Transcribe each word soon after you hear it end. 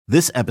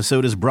This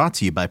episode is brought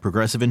to you by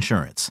Progressive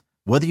Insurance.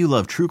 Whether you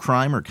love true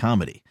crime or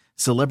comedy,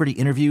 celebrity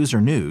interviews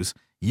or news,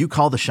 you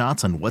call the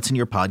shots on what's in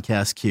your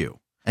podcast queue.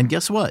 And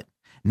guess what?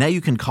 Now you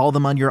can call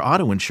them on your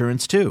auto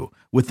insurance too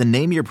with the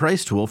Name Your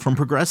Price tool from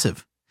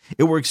Progressive.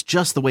 It works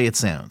just the way it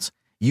sounds.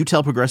 You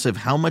tell Progressive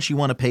how much you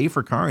want to pay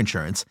for car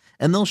insurance,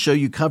 and they'll show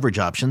you coverage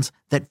options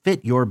that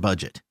fit your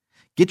budget.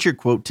 Get your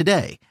quote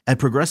today at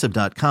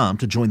Progressive.com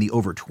to join the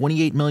over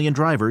 28 million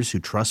drivers who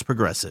trust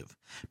Progressive.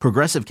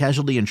 Progressive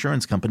Casualty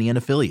Insurance Company and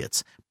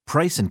Affiliates.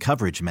 Price and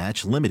coverage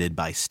match limited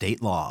by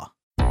state law.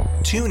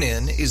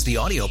 TuneIn is the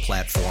audio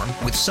platform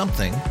with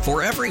something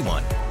for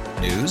everyone.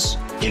 News.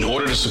 In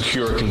order to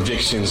secure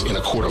convictions in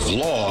a court of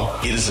law,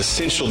 it is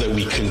essential that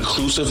we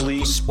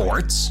conclusively.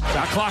 Sports.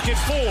 Got clock at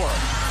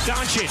 4.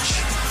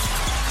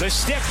 Doncic. The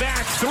step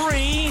back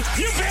 3.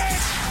 You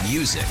bet.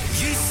 Music.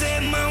 You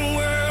set my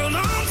world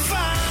on fire.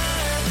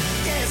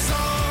 Yes,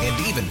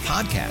 and even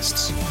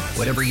podcasts.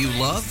 Whatever you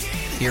love,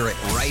 hear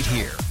it right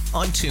here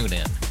on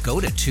TuneIn. Go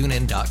to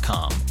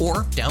TuneIn.com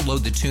or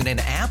download the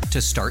TuneIn app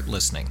to start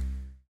listening.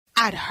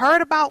 I'd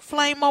heard about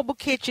Flame Mobile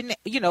Kitchen.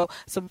 You know,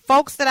 some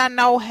folks that I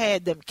know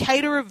had them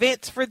cater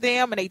events for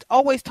them, and they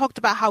always talked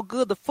about how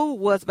good the food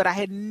was, but I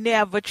had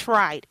never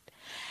tried it.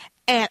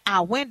 And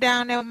I went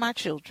down there with my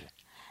children,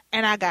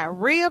 and I got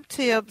rib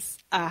tips,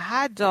 a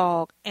hot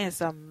dog, and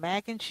some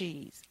mac and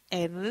cheese.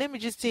 And let me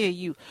just tell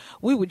you,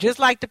 we were just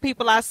like the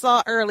people I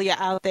saw earlier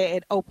out there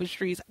at Open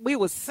Streets. We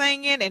were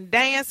singing and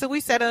dancing. We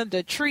sat under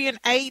a tree and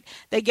ate.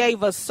 They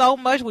gave us so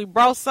much. We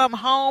brought some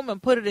home and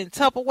put it in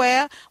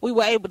Tupperware. We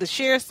were able to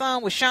share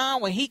some with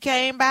Sean when he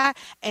came by.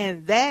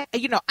 And that,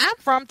 you know, I'm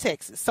from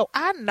Texas, so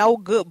I know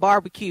good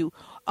barbecue.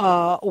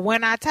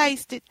 When I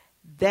tasted,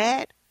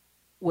 that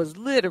was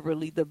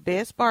literally the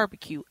best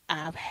barbecue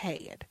I've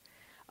had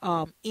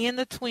in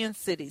the Twin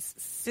Cities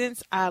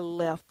since I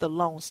left the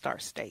Lone Star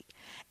State.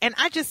 And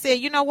I just said,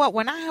 you know what,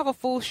 when I have a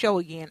full show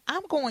again,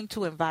 I'm going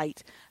to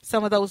invite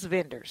some of those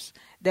vendors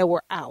that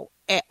were out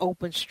at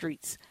Open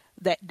Streets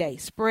that day,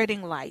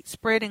 spreading light,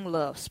 spreading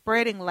love,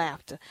 spreading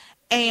laughter.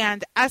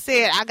 And I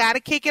said, I got to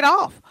kick it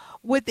off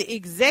with the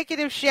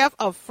executive chef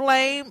of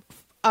Flame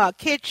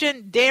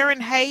Kitchen.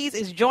 Darren Hayes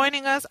is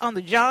joining us on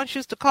the John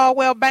Schuster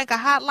Caldwell Banker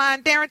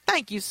Hotline. Darren,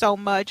 thank you so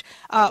much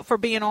for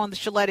being on the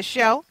Sheletta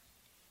Show.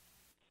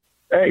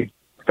 Hey,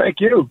 thank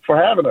you for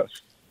having us.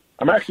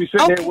 I'm actually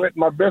sitting here with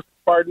my business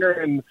partner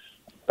and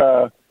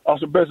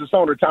also business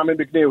owner, Tommy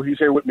McNeal. He's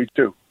here with me,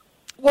 too.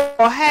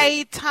 Well,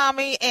 hey,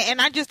 Tommy, and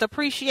I just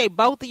appreciate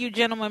both of you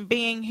gentlemen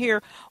being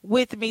here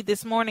with me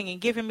this morning and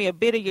giving me a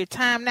bit of your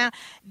time. Now,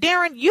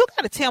 Darren, you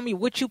got to tell me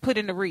what you put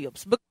in the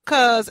ribs,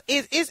 because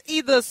it's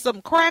either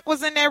some crack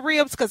was in that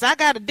ribs because I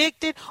got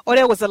addicted, or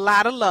there was a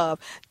lot of love.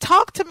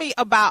 Talk to me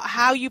about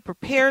how you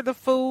prepare the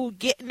food,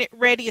 getting it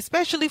ready,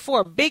 especially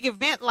for a big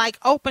event like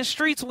Open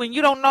Streets when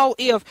you don't know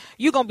if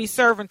you're going to be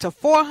serving to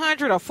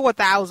 400 or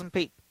 4,000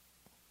 people.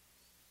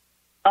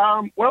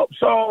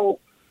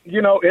 You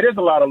know, it is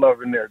a lot of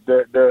love in there.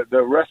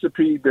 The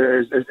recipe,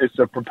 it's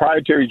a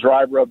proprietary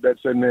dry rub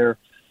that's in there.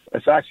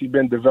 It's actually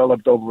been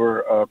developed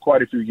over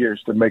quite a few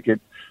years to make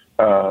it,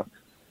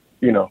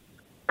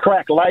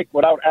 crack-like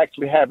without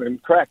actually having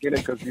crack in it,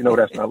 because, you know,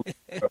 that's not.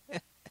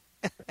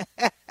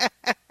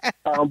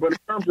 But in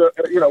terms of,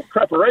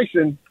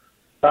 preparation,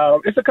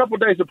 it's a couple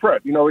of days of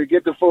prep. You know, we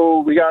get the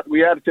food, we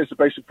had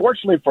anticipation.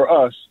 Fortunately for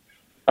us,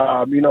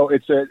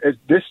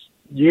 this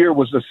year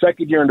was the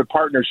second year in the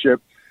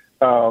partnership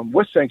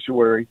with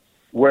Sanctuary,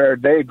 where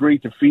they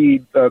agreed to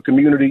feed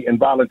community and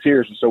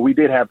volunteers. And so we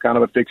did have kind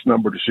of a fixed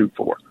number to shoot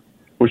for,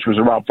 which was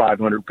around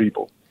 500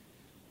 people.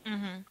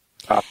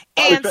 Mm-hmm.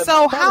 And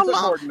so how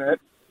long?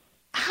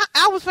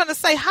 I was going to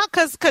say,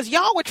 because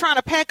y'all were trying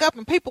to pack up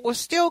and people were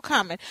still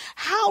coming.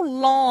 How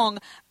long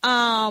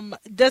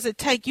does it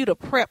take you to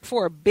prep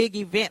for a big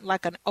event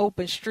like an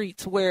Open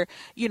Streets where,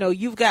 you know,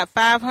 you've got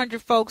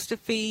 500 folks to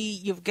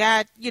feed, you've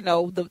got, you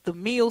know, the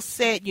meal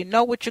set, you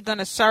know what you're going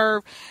to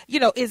serve. You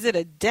know, is it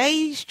a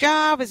day's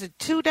job? Is it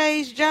 2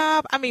 days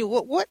job? I mean,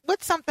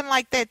 what's something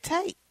like that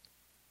take?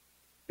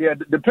 Yeah,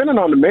 depending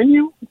on the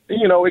menu,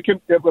 you know, it can,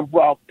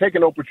 well, take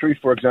an Open Streets,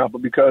 for example,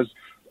 because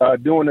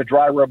doing the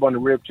dry rub on the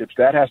rib tips,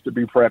 that has to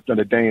be prepped in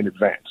a day in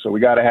advance. So we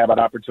got to have an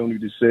opportunity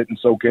to sit and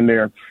soak in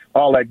there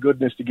all that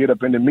goodness to get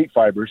up in the meat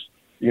fibers,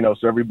 you know,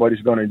 so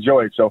everybody's going to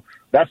enjoy it. So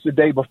that's the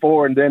day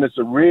before, and then it's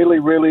a really,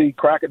 really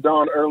crack of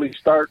dawn early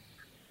start,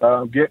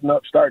 getting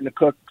up, starting to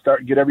cook,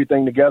 get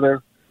everything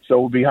together, so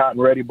we'll be hot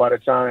and ready by the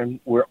time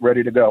we're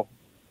ready to go.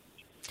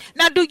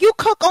 Now, do you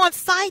cook on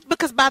site?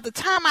 Because by the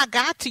time I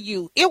got to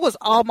you, it was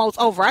almost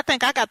over. I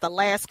think I got the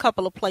last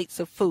couple of plates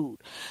of food.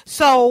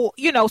 So,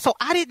 you know, so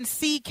I didn't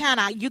see kind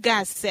of you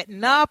guys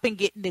setting up and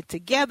getting it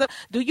together.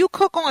 Do you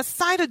cook on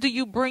site, or do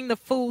you bring the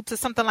food to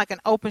something like an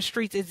Open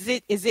Streets? Is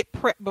it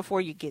prepped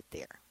before you get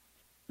there?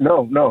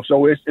 No.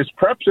 So it's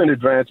preps in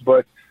advance,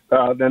 but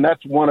then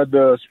that's one of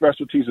the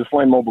specialties of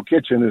Flame Mobile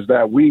Kitchen is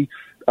that we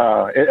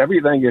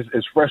everything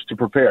is fresh to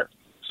prepare.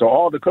 So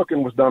all the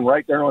cooking was done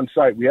right there on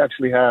site. We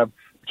actually have,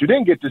 but you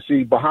didn't get to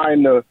see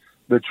behind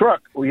the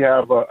truck, we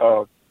have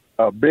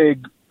a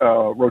big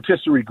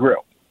rotisserie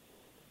grill.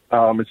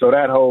 And so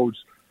that holds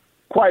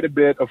quite a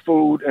bit of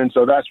food, and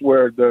so that's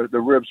where the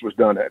ribs was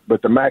done at.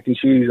 But the mac and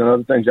cheese and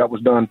other things, that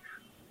was done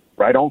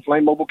right on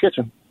Flame Mobile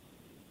Kitchen.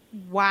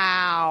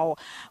 Wow.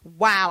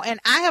 And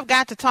I have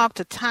got to talk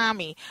to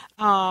Tommy,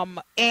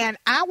 and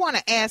I want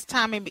to ask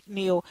Tommy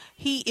McNeal.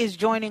 He is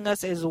joining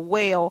us as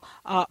well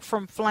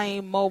from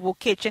Flame Mobile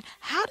Kitchen.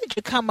 How did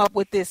you come up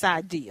with this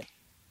idea?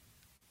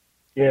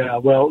 Yeah,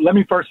 well, let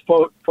me first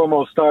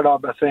foremost start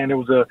off by saying it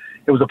was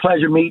a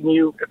pleasure meeting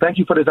you. Thank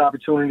you for this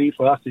opportunity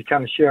for us to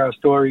kind of share our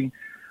story.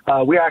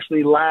 We're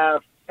actually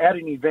live at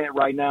an event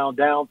right now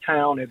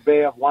downtown at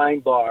Bev Wine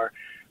Bar.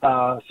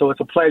 So it's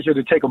a pleasure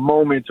to take a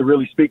moment to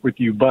really speak with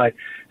you. But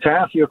to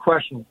answer your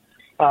question,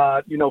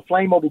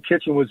 Flame Mobile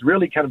Kitchen was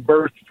really kind of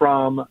birthed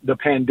from the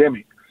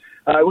pandemic.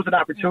 It was an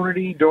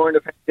opportunity during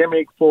the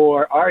pandemic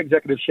for our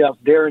executive chefs,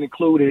 Darren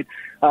included,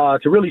 to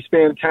really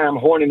spend time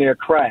honing their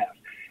craft.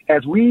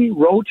 As we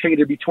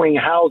rotated between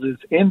houses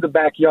in the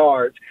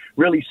backyards,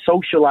 really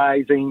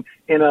socializing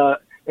in a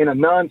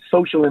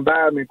non-social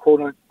environment,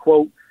 quote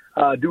unquote,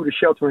 due to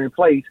shelter in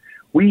place,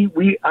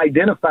 we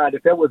identified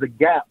that there was a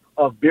gap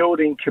of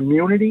building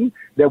community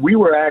that we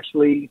were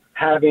actually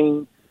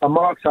having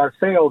amongst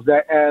ourselves,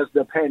 that as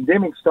the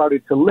pandemic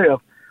started to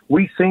lift,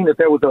 we seen that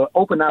there was an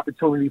open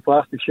opportunity for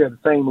us to share the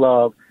same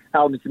love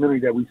out in the community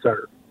that we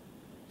serve.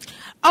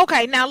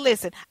 Okay, now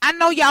listen, I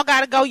know y'all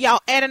got to go,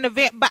 y'all at an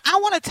event, but I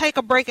want to take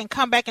a break and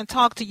come back and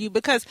talk to you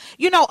because,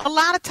 a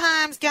lot of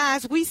times,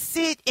 guys, we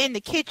sit in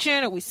the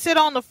kitchen or we sit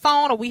on the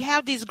phone or we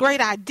have these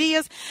great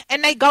ideas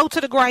and they go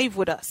to the grave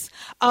with us.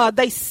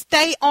 They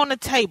stay on the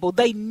table.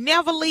 They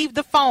never leave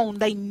the phone.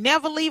 They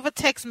never leave a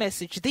text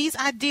message. These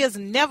ideas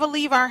never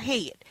leave our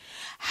head.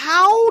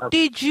 How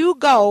did you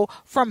go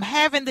from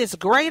having this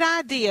great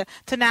idea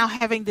to now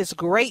having this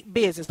great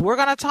business? We're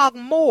going to talk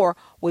more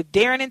with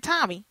Darren and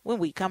Tommy when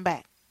we come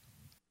back.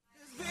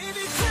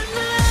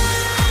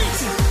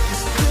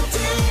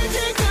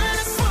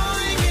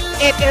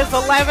 It is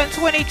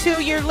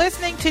 11:22. You're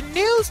listening to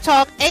News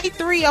Talk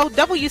 830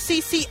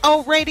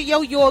 WCCO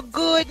Radio, your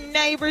good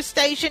neighbor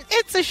station.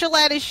 It's a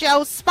Sheletta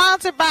show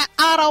sponsored by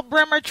Otto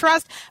Bremer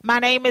Trust. My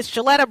name is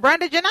Sheletta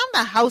Brundage, and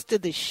I'm the host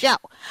of the show.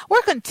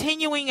 We're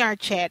continuing our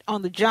chat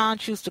on the John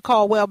Schuster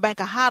Caldwell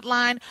Banker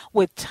Hotline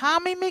with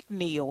Tommy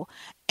McNeal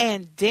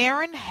and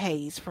Darren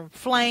Hayes from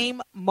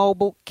Flame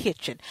Mobile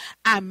Kitchen.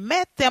 I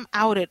met them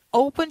out at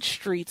Open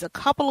Streets a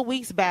couple of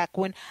weeks back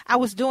when I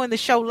was doing the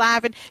show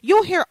live, and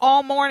you'll hear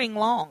all morning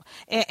long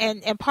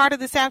and part of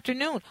this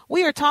afternoon.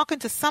 We are talking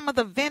to some of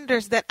the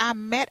vendors that I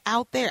met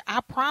out there. I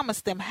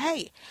promised them,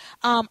 hey,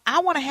 I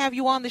want to have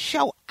you on the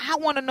show. I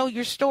want to know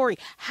your story.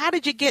 How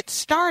did you get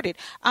started?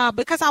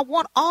 Because I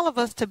want all of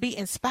us to be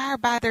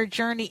inspired by their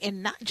journey,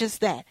 and not just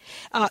that.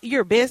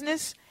 Your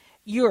business,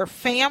 your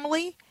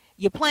family,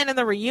 you're planning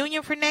the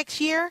reunion for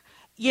next year.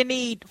 You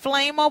need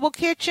Flame Mobile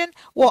Kitchen.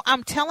 Well,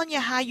 I'm telling you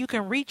how you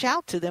can reach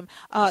out to them.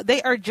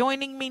 They are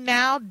joining me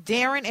now,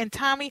 Darren and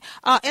Tommy.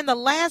 In the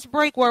last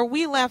break where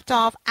we left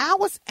off, I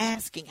was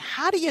asking,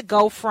 how do you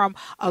go from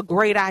a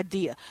great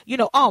idea?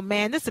 Oh,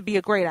 man, this would be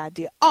a great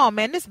idea. Oh,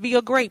 man, this would be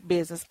a great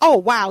business. Oh,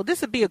 wow,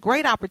 this would be a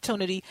great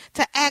opportunity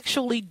to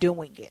actually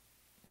doing it.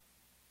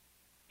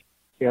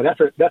 Yeah,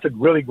 that's a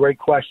really great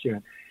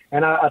question.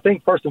 And I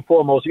think first and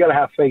foremost, you got to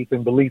have faith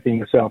and belief in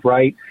yourself,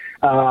 right?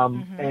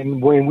 And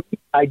when we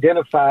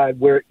identified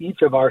where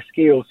each of our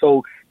skills,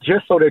 so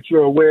just so that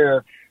you're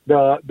aware,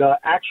 the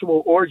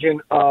actual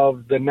origin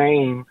of the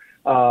name,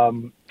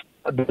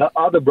 the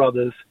Other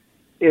Brothers,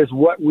 is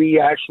what we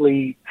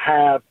actually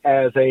have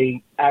as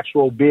a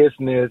actual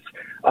business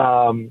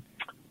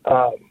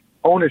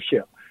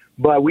ownership.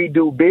 But we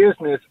do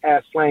business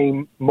as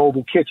Flame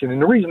Mobile Kitchen.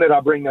 And the reason that I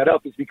bring that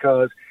up is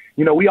because,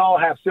 we all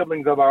have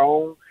siblings of our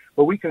own,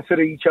 but we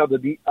consider each other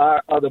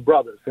our other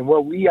brothers. And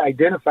what we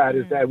identified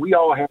is that we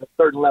all have a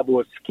certain level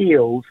of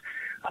skills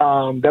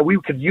that we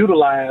could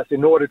utilize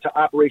in order to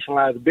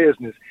operationalize a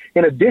business.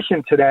 In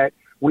addition to that,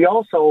 we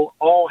also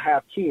all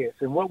have kids.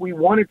 And what we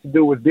wanted to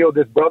do was build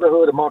this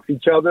brotherhood amongst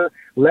each other,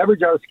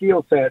 leverage our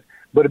skill sets,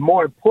 but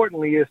more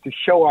importantly is to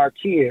show our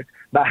kids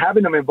by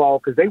having them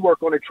involved, because they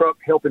work on the truck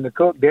helping to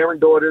cook.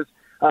 Darren's daughters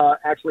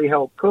actually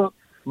help cook.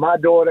 My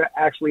daughter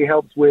actually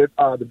helps with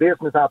the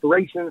business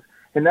operations.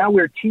 And now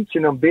we're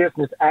teaching them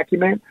business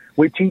acumen.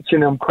 We're teaching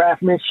them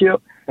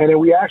craftsmanship. And then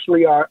we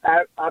actually are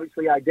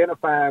obviously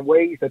identifying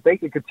ways that they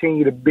can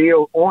continue to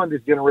build on this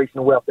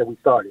generational wealth that we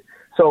started.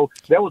 So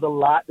there was a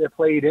lot that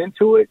played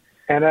into it.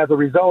 And as a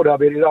result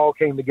of it, it all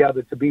came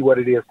together to be what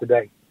it is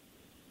today.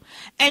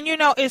 And,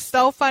 it's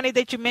so funny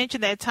that you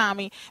mentioned that,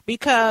 Tommy,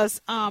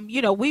 because,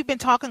 we've been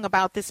talking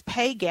about this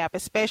pay gap,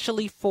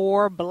 especially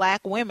for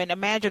Black women.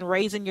 Imagine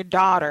raising your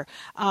daughter,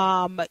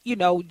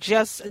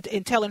 just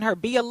in telling her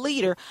be a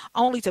leader,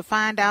 only to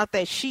find out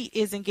that she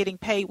isn't getting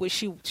paid what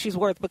she's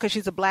worth because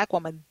she's a Black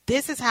woman.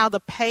 This is how the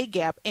pay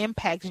gap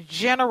impacts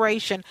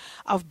generation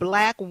of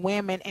Black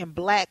women and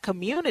Black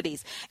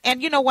communities.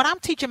 And, what I'm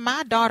teaching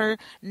my daughter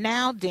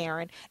now,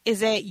 Darren,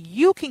 is that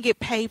you can get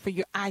paid for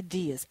your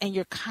ideas and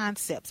your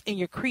concepts. confidence in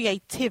your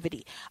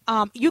creativity.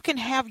 You can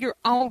have your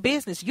own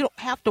business. You don't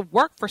have to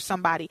work for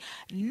somebody.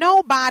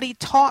 Nobody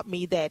taught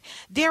me that.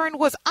 Darren,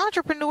 was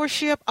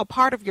entrepreneurship a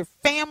part of your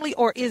family,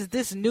 or is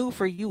this new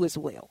for you as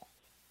well?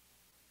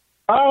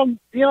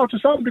 To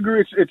some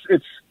degree,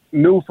 it's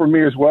new for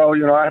me as well.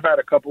 I've had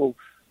a couple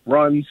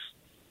runs,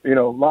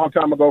 long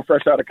time ago,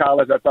 fresh out of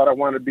college. I thought I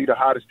wanted to be the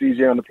hottest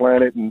DJ on the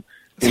planet. And,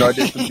 I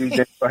did some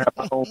DJing. I had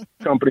my own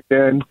company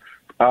then.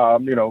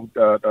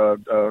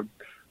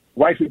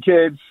 Wife and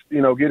kids,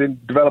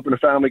 developing a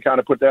family, kind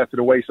of put that to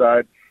the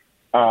wayside.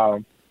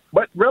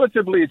 But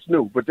relatively it's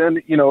new. But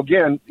then,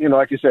 again,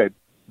 like you said,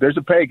 there's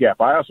a pay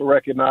gap. I also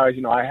recognize,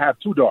 I have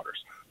two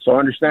daughters. So I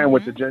understand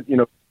what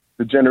the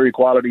gender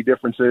equality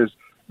differences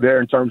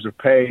there in terms of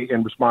pay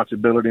and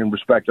responsibility and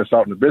respect that's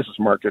out in the business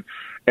market.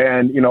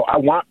 And, I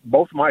want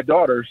both my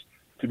daughters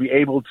to be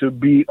able to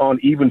be on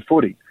even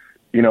footing.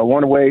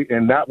 One way,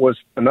 and that was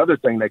another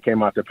thing that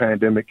came out the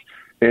pandemic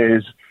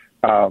is,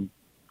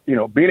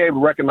 being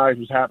able to recognize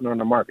what's happening on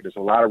the market. There's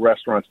a lot of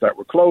restaurants that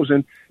were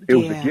closing. It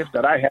was a gift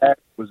that I had.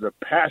 It was a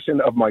passion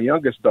of my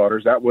youngest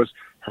daughters. That was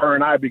her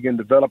and I began to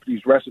develop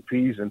these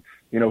recipes and,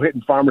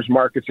 hitting farmers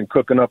markets and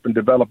cooking up and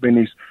developing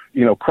these,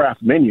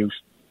 craft menus,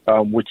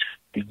 which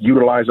we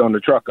utilize on the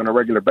truck on a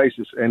regular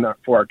basis and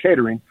for our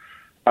catering.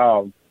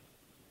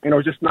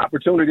 Just an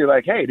opportunity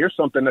like, hey, there's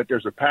something that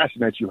there's a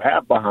passion that you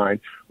have behind.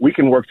 We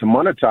can work to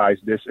monetize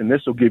this, and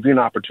this will give you an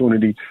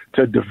opportunity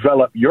to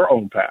develop your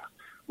own path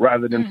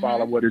rather than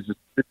follow what is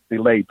a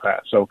laid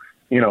path. So,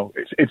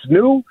 it's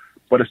new,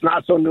 but it's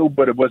not so new,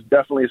 but it was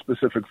definitely a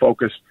specific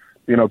focus,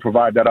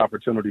 provide that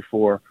opportunity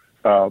for,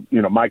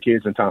 my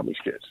kids and Tommy's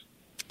kids.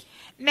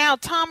 Now,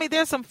 Tommy,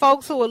 there's some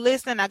folks who are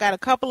listening. I got a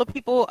couple of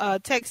people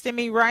texting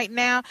me right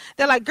now.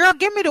 They're like, girl,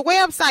 give me the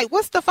website.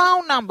 What's the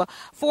phone number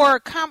for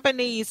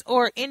companies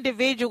or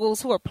individuals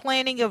who are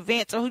planning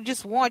events or who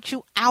just want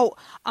you out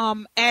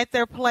at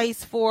their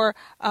place for,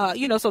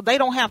 so they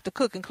don't have to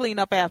cook and clean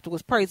up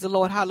afterwards. Praise the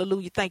Lord.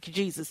 Hallelujah. Thank you,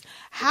 Jesus.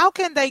 How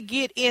can they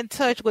get in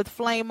touch with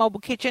Flame Mobile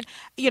Kitchen?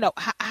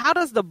 How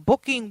does the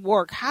booking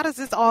work? How does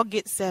this all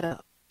get set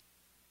up?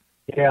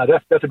 Yeah,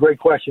 that's a great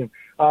question.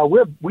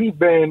 We've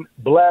been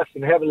blessed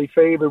and heavily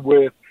favored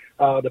with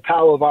the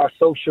power of our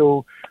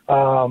social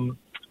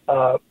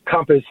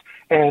compass,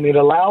 and it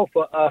allows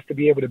for us to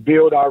be able to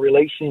build our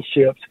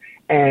relationships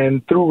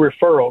and through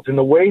referrals. And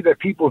the way that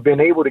people have been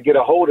able to get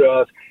a hold of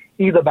us,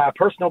 either by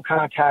personal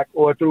contact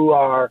or through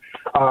our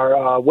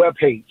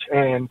webpage.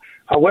 And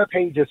our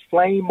webpage is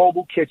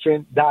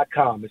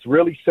flamemobilekitchen.com. It's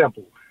really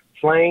simple,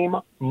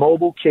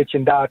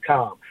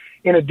 flamemobilekitchen.com.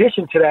 In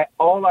addition to that,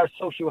 all our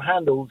social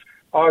handles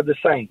are the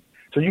same.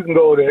 So you can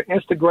go to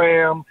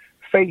Instagram,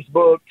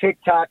 Facebook,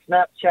 TikTok,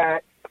 Snapchat,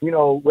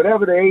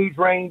 whatever the age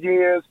range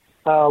is.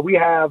 We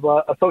have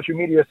a social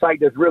media site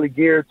that's really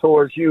geared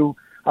towards you.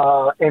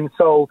 And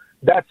so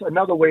that's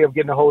another way of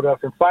getting a hold of us.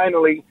 And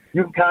finally,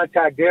 you can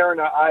contact Darren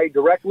or I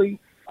directly.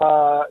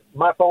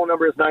 My phone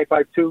number is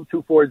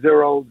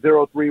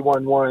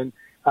 952-240-0311,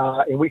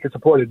 and we can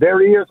support it.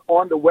 There is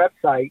on the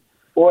website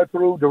or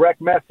through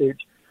direct message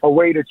a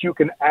way that you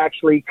can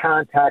actually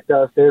contact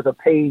us. There's a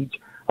page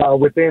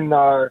within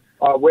our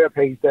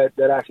webpage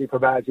that actually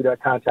provides you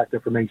that contact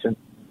information.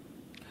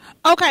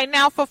 Okay,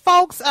 now for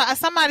folks,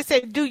 somebody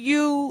said,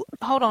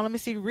 hold on, let me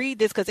see, read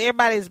this because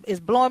everybody is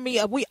blowing me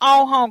up. We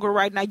all hungry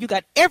right now. You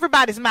got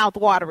everybody's mouth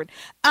watering.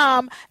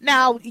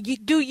 Now,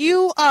 do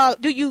you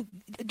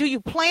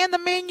plan the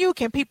menu?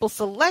 Can people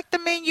select the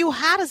menu?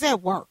 How does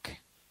that work?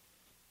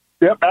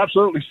 Yep,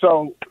 absolutely.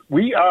 So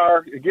we are,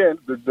 again,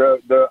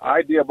 the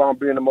idea about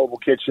being a mobile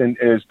kitchen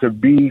is to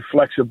be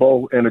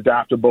flexible and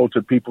adaptable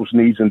to people's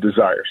needs and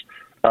desires.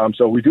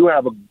 So we do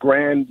have a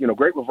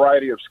great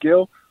variety of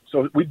skill.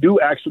 So we do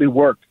actually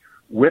work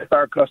with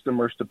our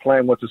customers to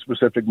plan what the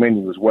specific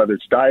menu is, whether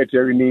it's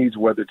dietary needs,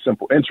 whether it's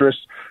simple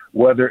interests,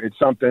 whether it's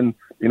something,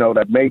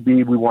 that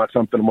maybe we want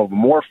something of a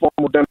more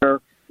formal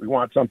dinner. We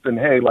want something,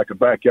 like a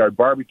backyard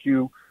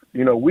barbecue.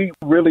 We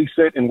really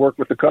sit and work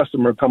with the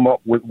customer, come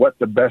up with what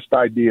the best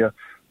idea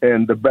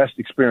and the best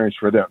experience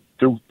for them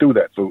through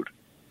that food.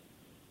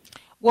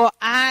 Well,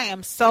 I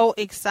am so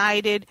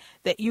excited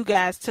that you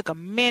guys took a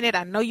minute.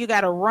 I know you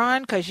got to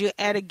run because you're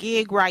at a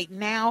gig right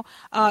now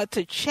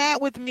to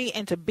chat with me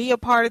and to be a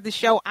part of the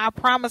show. I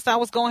promised I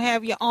was going to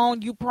have you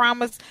on. You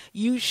promised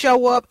you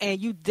show up, and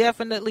you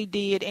definitely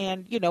did.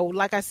 And,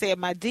 like I said,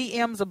 my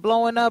DMs are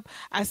blowing up.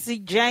 I see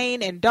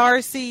Jane and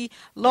Darcy.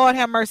 Lord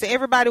have mercy.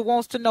 Everybody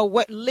wants to know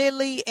what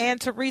Lily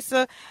and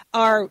Teresa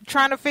are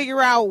trying to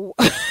figure out.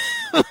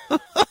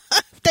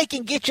 They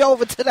can get you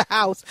over to the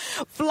house.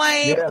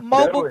 Flame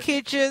Mobile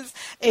Kitchens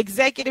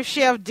Executive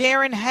Chef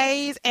Darren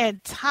Hayes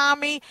and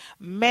Tommy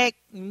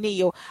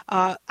McNeal.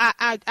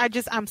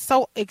 I'm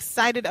so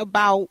excited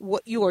about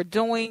what you are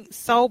doing.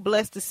 So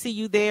blessed to see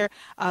you there,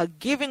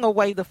 giving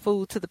away the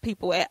food to the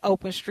people at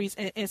Open Streets,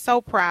 and so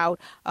proud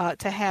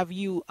to have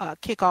you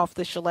kick off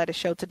the Sheletta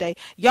Show today.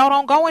 Y'all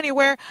don't go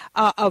anywhere.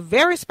 A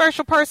very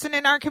special person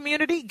in our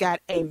community got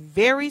a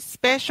very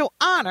special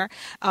honor.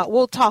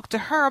 We'll talk to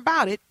her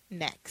about it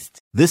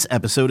next. This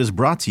episode is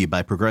brought to you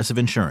by Progressive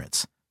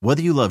Insurance.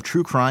 Whether you love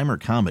true crime or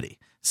comedy,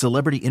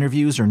 celebrity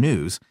interviews or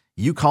news,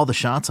 you call the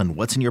shots on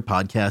what's in your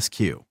podcast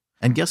queue.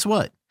 And guess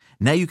what?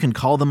 Now you can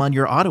call them on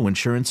your auto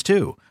insurance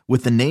too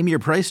with the Name Your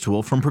Price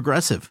tool from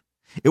Progressive.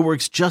 It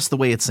works just the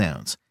way it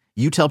sounds.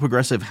 You tell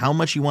Progressive how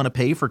much you want to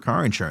pay for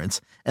car insurance,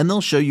 and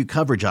they'll show you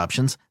coverage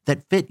options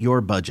that fit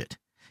your budget.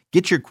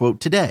 Get your quote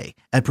today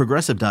at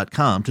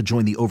Progressive.com to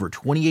join the over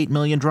 28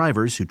 million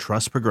drivers who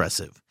trust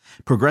Progressive.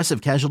 Progressive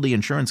Casualty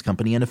Insurance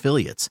Company and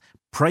Affiliates.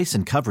 Price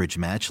and coverage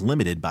match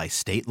limited by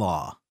state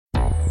law.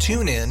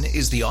 TuneIn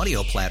is the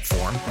audio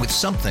platform with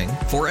something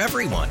for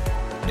everyone.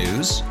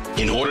 News.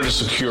 In order to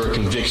secure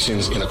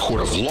convictions in a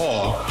court of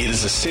law, it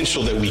is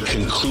essential that we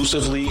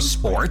conclusively.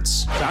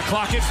 Sports. Got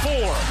clock at 4.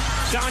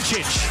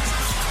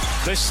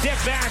 Doncic. The step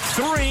back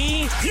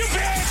 3. You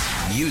bet.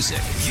 Music.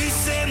 You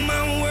set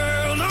my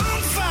world on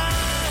fire.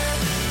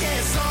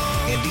 Yes,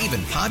 and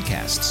even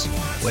podcasts.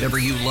 Whatever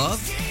you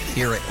love,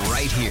 hear it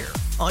right here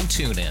on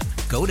TuneIn.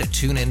 Go to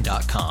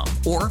TuneIn.com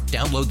or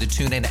download the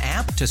TuneIn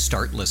app to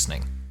start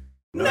listening.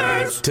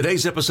 Nerds.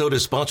 Today's episode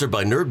is sponsored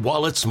by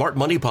NerdWallet's Smart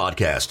Money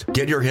Podcast.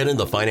 Get your head in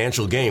the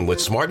financial game with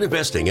smart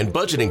investing and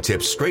budgeting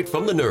tips straight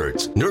from the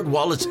nerds.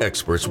 NerdWallet's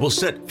experts will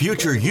set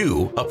future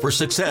you up for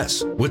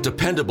success with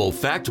dependable,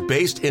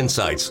 fact-based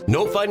insights.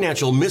 No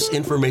financial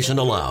misinformation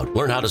allowed.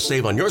 Learn how to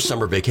save on your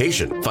summer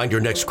vacation, find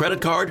your next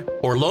credit card,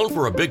 or loan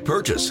for a big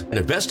purchase, and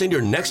invest in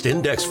your next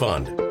index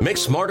fund. Make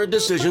smarter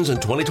decisions in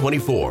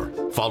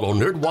 2024. Follow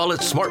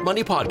NerdWallet's Smart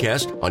Money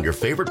Podcast on your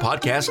favorite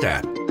podcast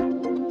app.